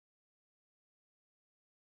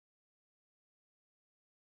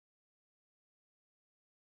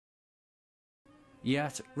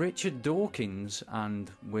Yet Richard Dawkins,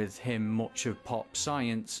 and with him much of pop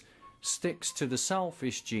science, sticks to the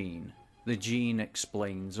selfish gene. The gene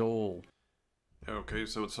explains all. Okay,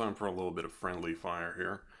 so it's time for a little bit of friendly fire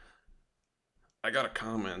here. I got a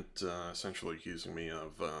comment essentially accusing me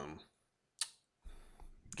of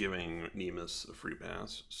giving Nemus a free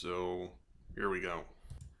pass, so here we go.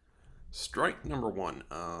 Strike number one.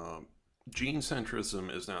 Gene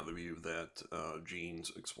centrism is not the view that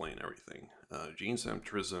genes explain everything. Gene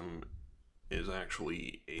centrism is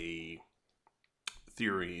actually a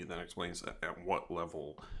theory that explains at what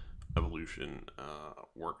level evolution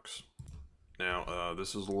works. Now, this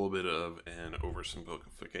is a little bit of an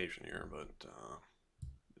oversimplification here, but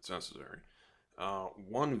it's necessary.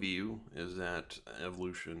 One view is that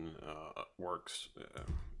evolution works,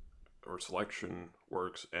 or selection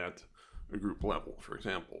works at a group level. For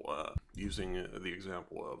example, using the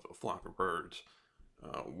example of a flock of birds,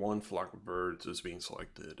 one flock of birds is being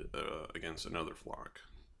selected against another flock.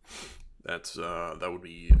 That would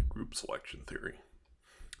be group selection theory.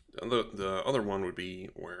 The other one would be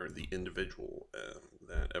where the individual,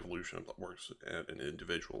 that evolution works at an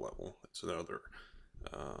individual level.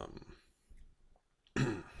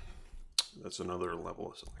 That's another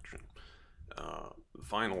level of selection. The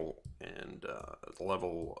final and the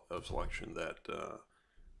level of selection that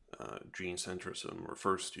gene centrism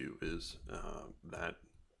refers to is that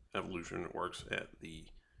evolution works at the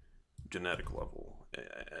genetic level.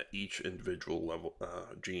 At each individual level,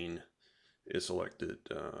 gene is selected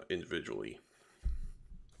individually.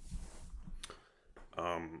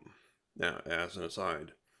 Now, as an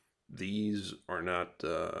aside, these are not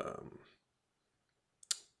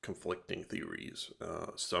conflicting theories.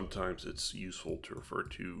 Sometimes it's useful to refer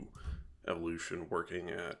to evolution working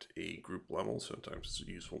at a group level. Sometimes it's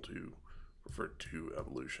useful to refer to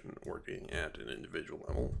evolution working at an individual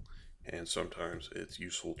level. And sometimes it's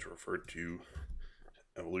useful to refer to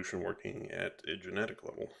evolution working at a genetic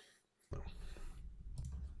level.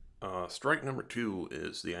 Strike number two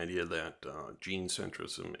is the idea that gene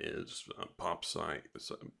centrism is pop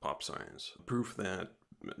science. Proof that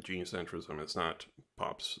gene centrism is not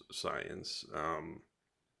pop science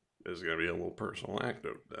is going to be a little personal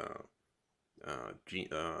anecdote.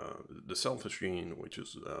 The Selfish Gene, which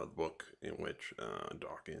is the book in which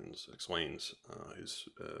Dawkins explains his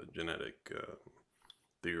genetic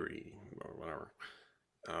theory or whatever.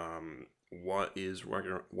 What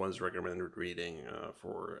was recommended reading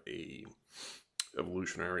for a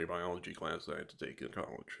evolutionary biology class that I had to take in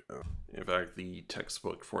college. In fact, the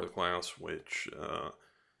textbook for the class, which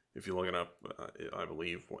if you look it up, I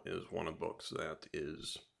believe is one of the books that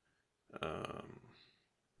is,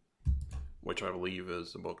 which I believe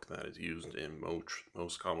is the book that is used in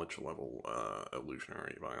most college level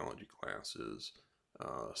evolutionary biology classes.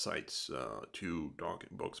 Cites two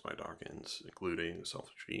books by Dawkins, including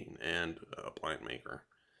Selfish Gene and Plant Maker.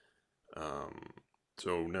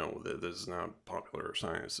 So no, this is not popular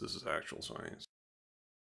science, this is actual science.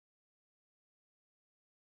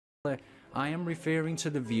 I am referring to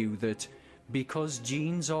the view that because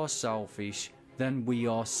genes are selfish, then we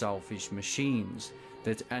are selfish machines,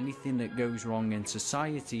 that anything that goes wrong in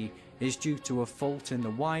society is due to a fault in the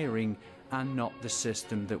wiring and not the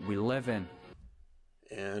system that we live in.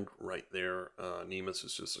 And right there, Nemus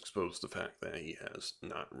has just exposed the fact that he has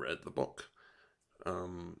not read the book.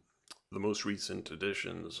 The most recent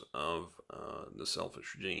editions of The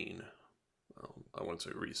Selfish Gene, I wouldn't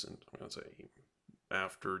say recent, I'm going to say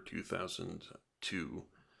after 2002,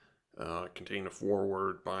 contain a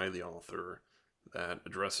foreword by the author that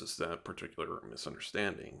addresses that particular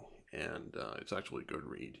misunderstanding, and it's actually a good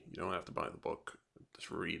read. You don't have to buy the book,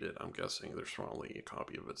 just read it. I'm guessing there's probably a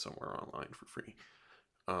copy of it somewhere online for free.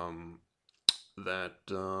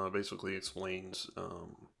 That basically explains,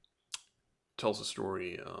 tells a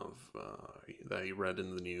story of that he read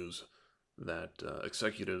in the news that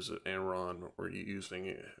executives at Enron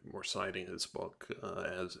were citing this book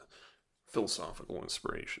as philosophical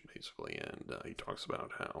inspiration, basically, and he talks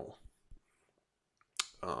about how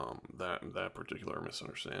that particular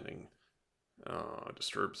misunderstanding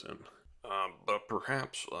disturbs him. But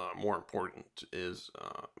perhaps more important is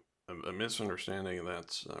a misunderstanding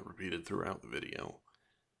that's repeated throughout the video,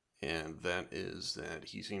 and that is that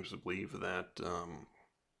he seems to believe that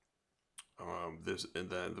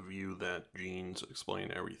that the view that genes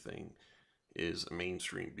explain everything is a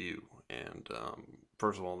mainstream view, and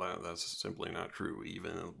first of all, that's simply not true.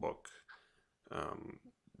 Even in the book,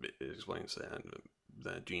 it explains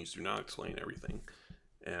that genes do not explain everything,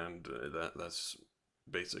 and that's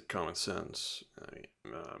basic common sense.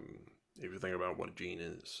 If you think about what a gene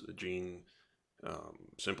is, a gene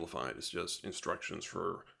Simplified, it's just instructions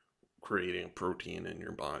for creating a protein in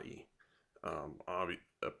your body.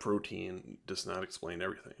 A protein does not explain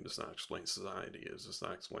everything. It does not explain society. It does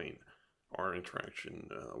not explain our interaction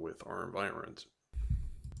with our environment.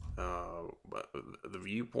 But the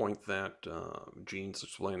viewpoint that genes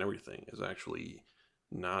explain everything is actually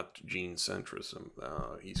not gene centrism.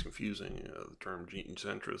 He's confusing the term gene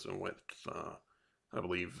centrism with, I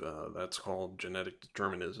believe that's called genetic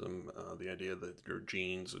determinism, the idea that your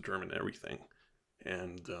genes determine everything.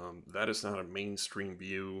 And that is not a mainstream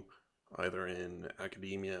view either in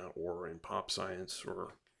academia or in pop science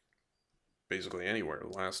or basically anywhere.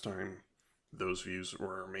 The last time those views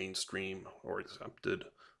were mainstream or accepted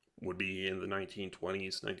would be in the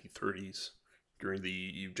 1920s, 1930s during the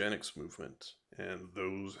eugenics movement, and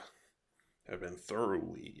those have been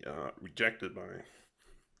thoroughly rejected by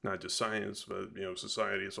not just science but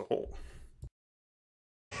society as a whole.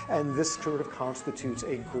 And this sort of constitutes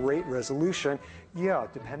a great resolution. Yeah,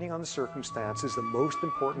 depending on the circumstances, the most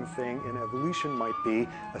important thing in evolution might be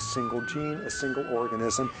a single gene, a single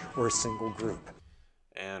organism, or a single group.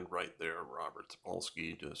 And right there, Robert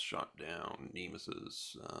Sapolsky just shot down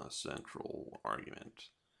Nemus's central argument.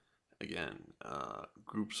 Again,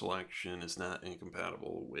 group selection is not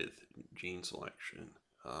incompatible with gene selection.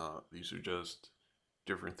 These are just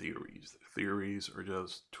different theories. Theories are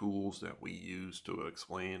just tools that we use to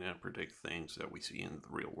explain and predict things that we see in the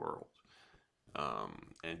real world.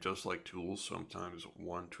 And just like tools, sometimes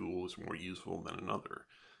one tool is more useful than another.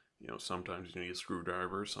 Sometimes you need a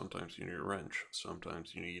screwdriver, sometimes you need a wrench,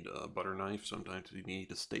 sometimes you need a butter knife, sometimes you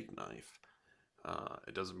need a steak knife.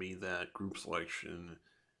 It doesn't mean that group selection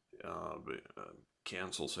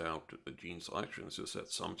cancels out gene selection. It's just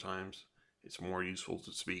that sometimes it's more useful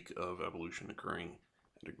to speak of evolution occurring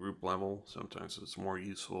at a group level. Sometimes it's more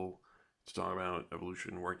useful to talk about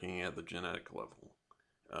evolution working at the genetic level.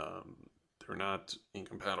 They're not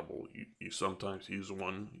incompatible. You sometimes use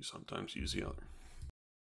one, you sometimes use the other.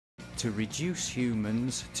 To reduce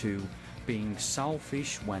humans to being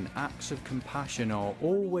selfish when acts of compassion are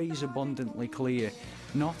always abundantly clear,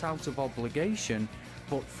 not out of obligation,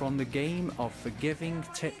 but from the game of forgiving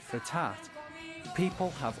tit for tat, people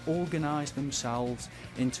have organized themselves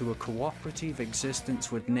into a cooperative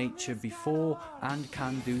existence with nature before and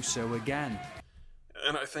can do so again.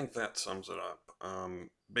 And I think that sums it up.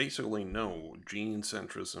 Basically, no, gene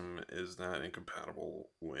centrism is not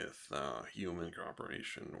incompatible with human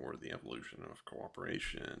cooperation or the evolution of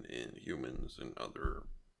cooperation in humans and other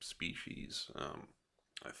species.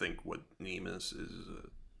 I think what Nemus is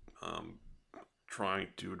trying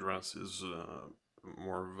to address is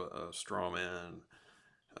more of a straw man,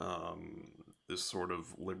 this sort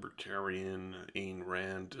of libertarian Ayn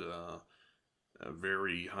Rand, a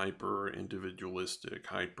very hyper individualistic,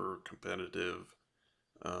 hyper competitive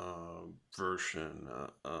version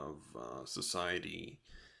of society.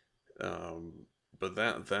 But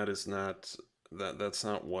that is not that's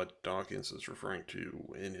not what Dawkins is referring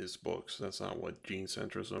to in his books. That's not what gene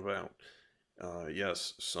centrism is about.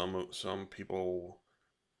 Yes, some people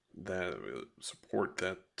that support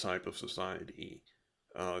that type of society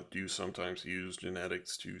do sometimes use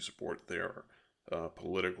genetics to support their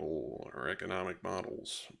political or economic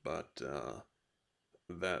models, but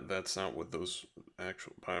that's not what those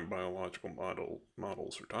actual biological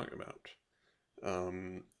models are talking about.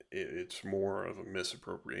 It's more of a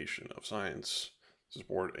misappropriation of science to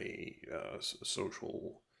support a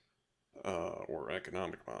social or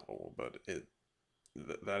economic model, but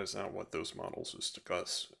that is not what those models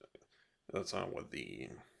discuss. That's not what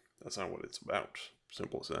it's about.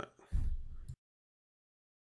 Simple as that.